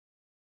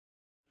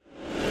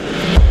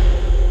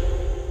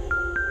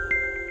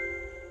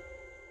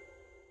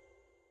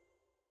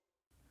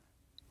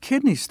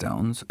Kidney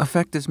stones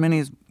affect as many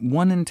as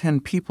 1 in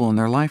 10 people in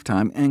their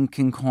lifetime and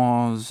can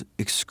cause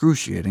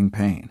excruciating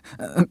pain.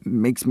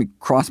 Makes me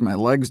cross my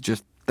legs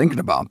just thinking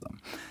about them.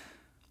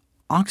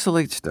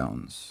 Oxalate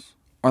stones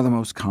are the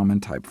most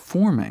common type,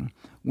 forming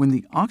when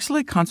the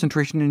oxalate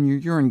concentration in your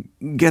urine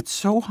gets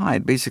so high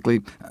it basically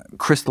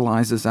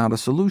crystallizes out a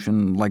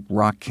solution like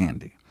rock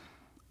candy.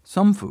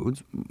 Some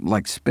foods,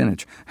 like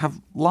spinach, have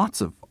lots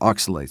of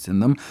oxalates in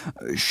them.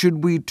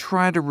 Should we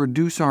try to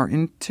reduce our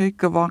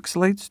intake of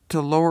oxalates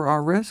to lower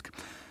our risk?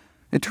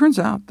 It turns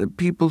out that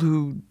people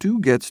who do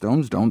get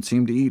stones don't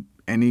seem to eat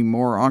any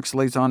more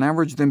oxalates on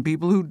average than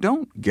people who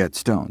don't get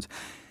stones.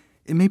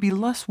 It may be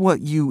less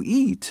what you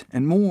eat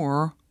and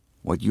more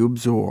what you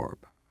absorb.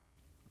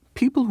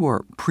 People who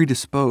are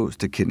predisposed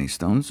to kidney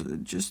stones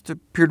just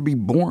appear to be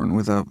born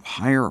with a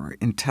higher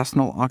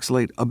intestinal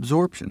oxalate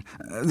absorption.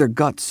 Their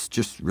guts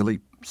just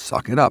really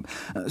suck it up.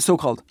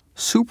 So-called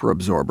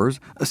superabsorbers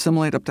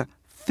assimilate up to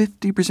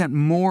 50%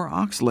 more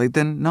oxalate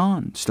than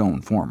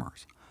non-stone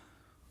formers.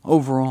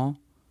 Overall,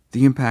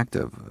 the impact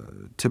of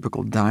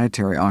typical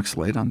dietary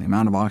oxalate on the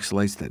amount of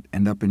oxalates that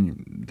end up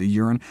in the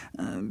urine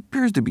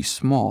appears to be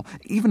small.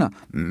 Even a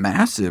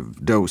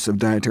massive dose of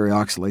dietary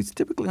oxalates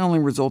typically only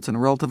results in a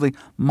relatively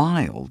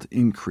mild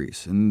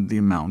increase in the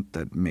amount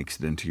that makes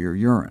it into your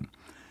urine.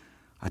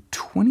 A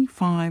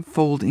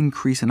 25-fold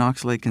increase in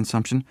oxalate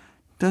consumption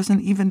doesn't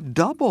even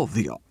double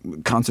the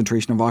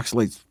concentration of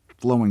oxalates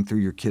flowing through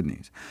your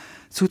kidneys.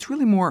 So it's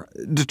really more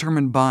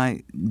determined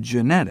by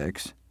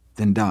genetics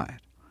than diet.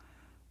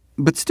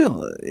 But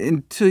still,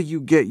 until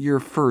you get your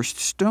first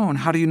stone,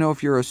 how do you know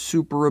if you're a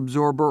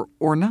superabsorber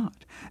or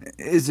not?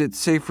 Is it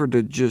safer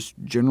to just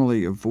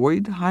generally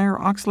avoid higher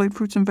oxalate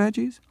fruits and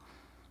veggies?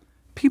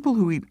 People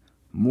who eat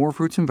more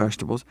fruits and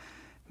vegetables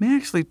may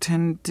actually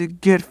tend to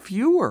get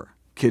fewer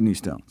kidney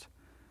stones.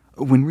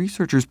 When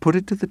researchers put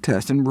it to the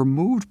test and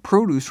removed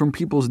produce from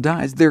people's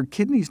diets, their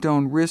kidney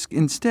stone risk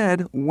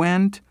instead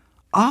went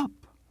up.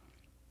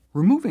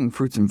 Removing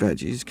fruits and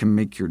veggies can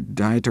make your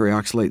dietary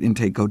oxalate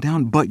intake go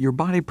down, but your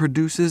body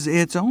produces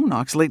its own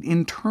oxalate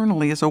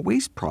internally as a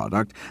waste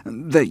product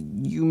that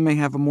you may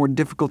have a more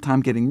difficult time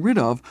getting rid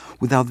of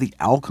without the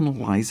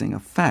alkalizing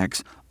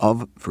effects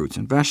of fruits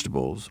and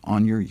vegetables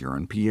on your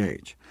urine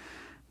pH.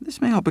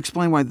 This may help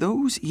explain why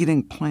those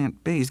eating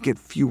plant-based get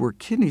fewer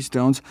kidney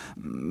stones,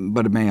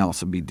 but it may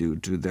also be due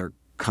to their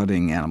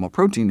cutting animal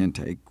protein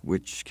intake,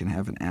 which can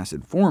have an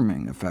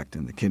acid-forming effect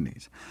in the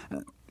kidneys.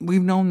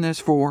 We've known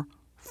this for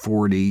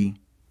 40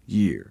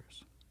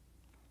 years.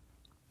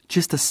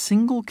 Just a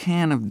single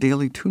can of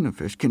daily tuna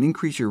fish can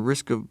increase your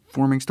risk of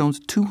forming stones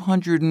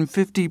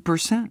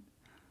 250%.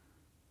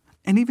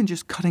 And even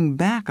just cutting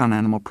back on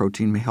animal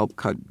protein may help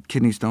cut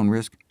kidney stone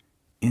risk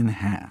in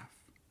half.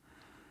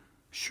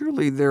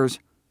 Surely there's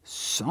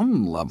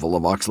some level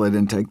of oxalate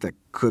intake that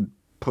could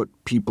put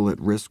people at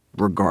risk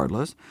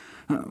regardless.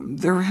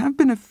 There have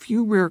been a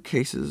few rare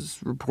cases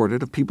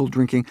reported of people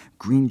drinking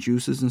green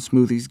juices and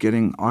smoothies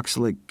getting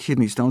oxalate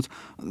kidney stones,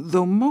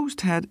 though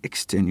most had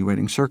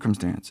extenuating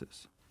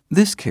circumstances.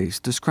 This case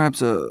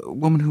describes a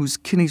woman whose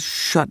kidneys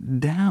shut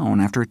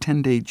down after a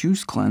 10-day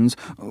juice cleanse,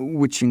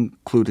 which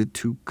included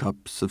 2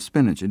 cups of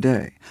spinach a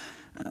day.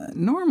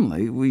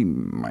 Normally, we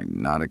might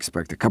not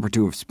expect a cup or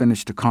 2 of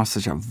spinach to cause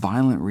such a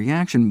violent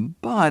reaction,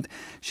 but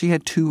she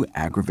had 2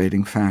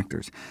 aggravating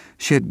factors.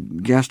 She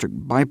had gastric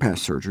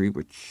bypass surgery,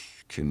 which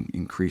can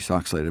increase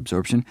oxalate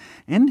absorption,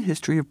 and a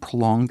history of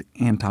prolonged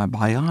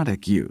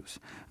antibiotic use.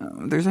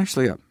 There's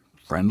actually a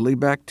friendly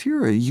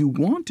bacteria you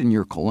want in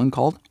your colon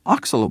called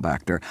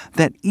Oxalobacter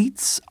that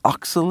eats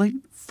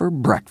oxalate for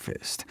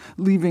breakfast,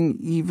 leaving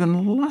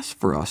even less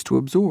for us to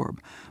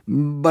absorb.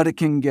 But it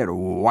can get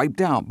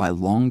wiped out by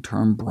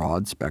long-term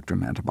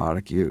broad-spectrum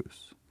antibiotic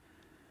use.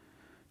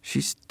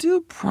 She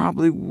still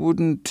probably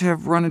wouldn't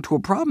have run into a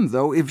problem,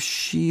 though, if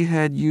she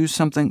had used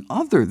something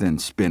other than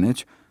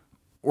spinach,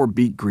 or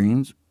beet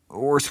greens,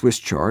 or Swiss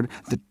chard,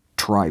 the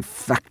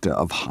trifecta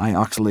of high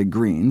oxalate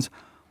greens.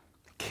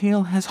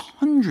 Kale has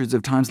hundreds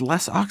of times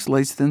less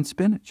oxalates than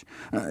spinach.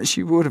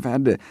 She would have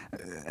had to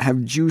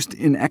have juiced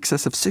in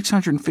excess of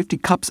 650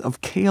 cups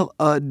of kale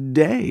a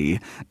day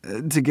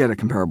to get a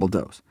comparable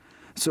dose.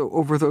 So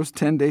over those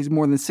 10 days,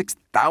 more than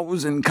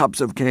 6,000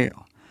 cups of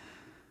kale.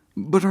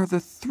 But are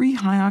the 3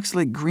 high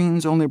oxalate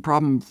greens only a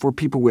problem for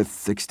people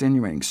with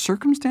extenuating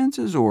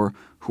circumstances, or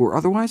who are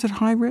otherwise at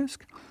high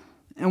risk?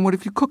 And what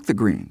if you cook the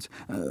greens?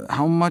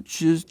 How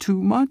much is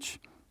too much?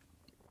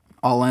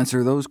 I'll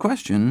answer those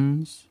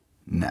questions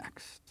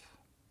next.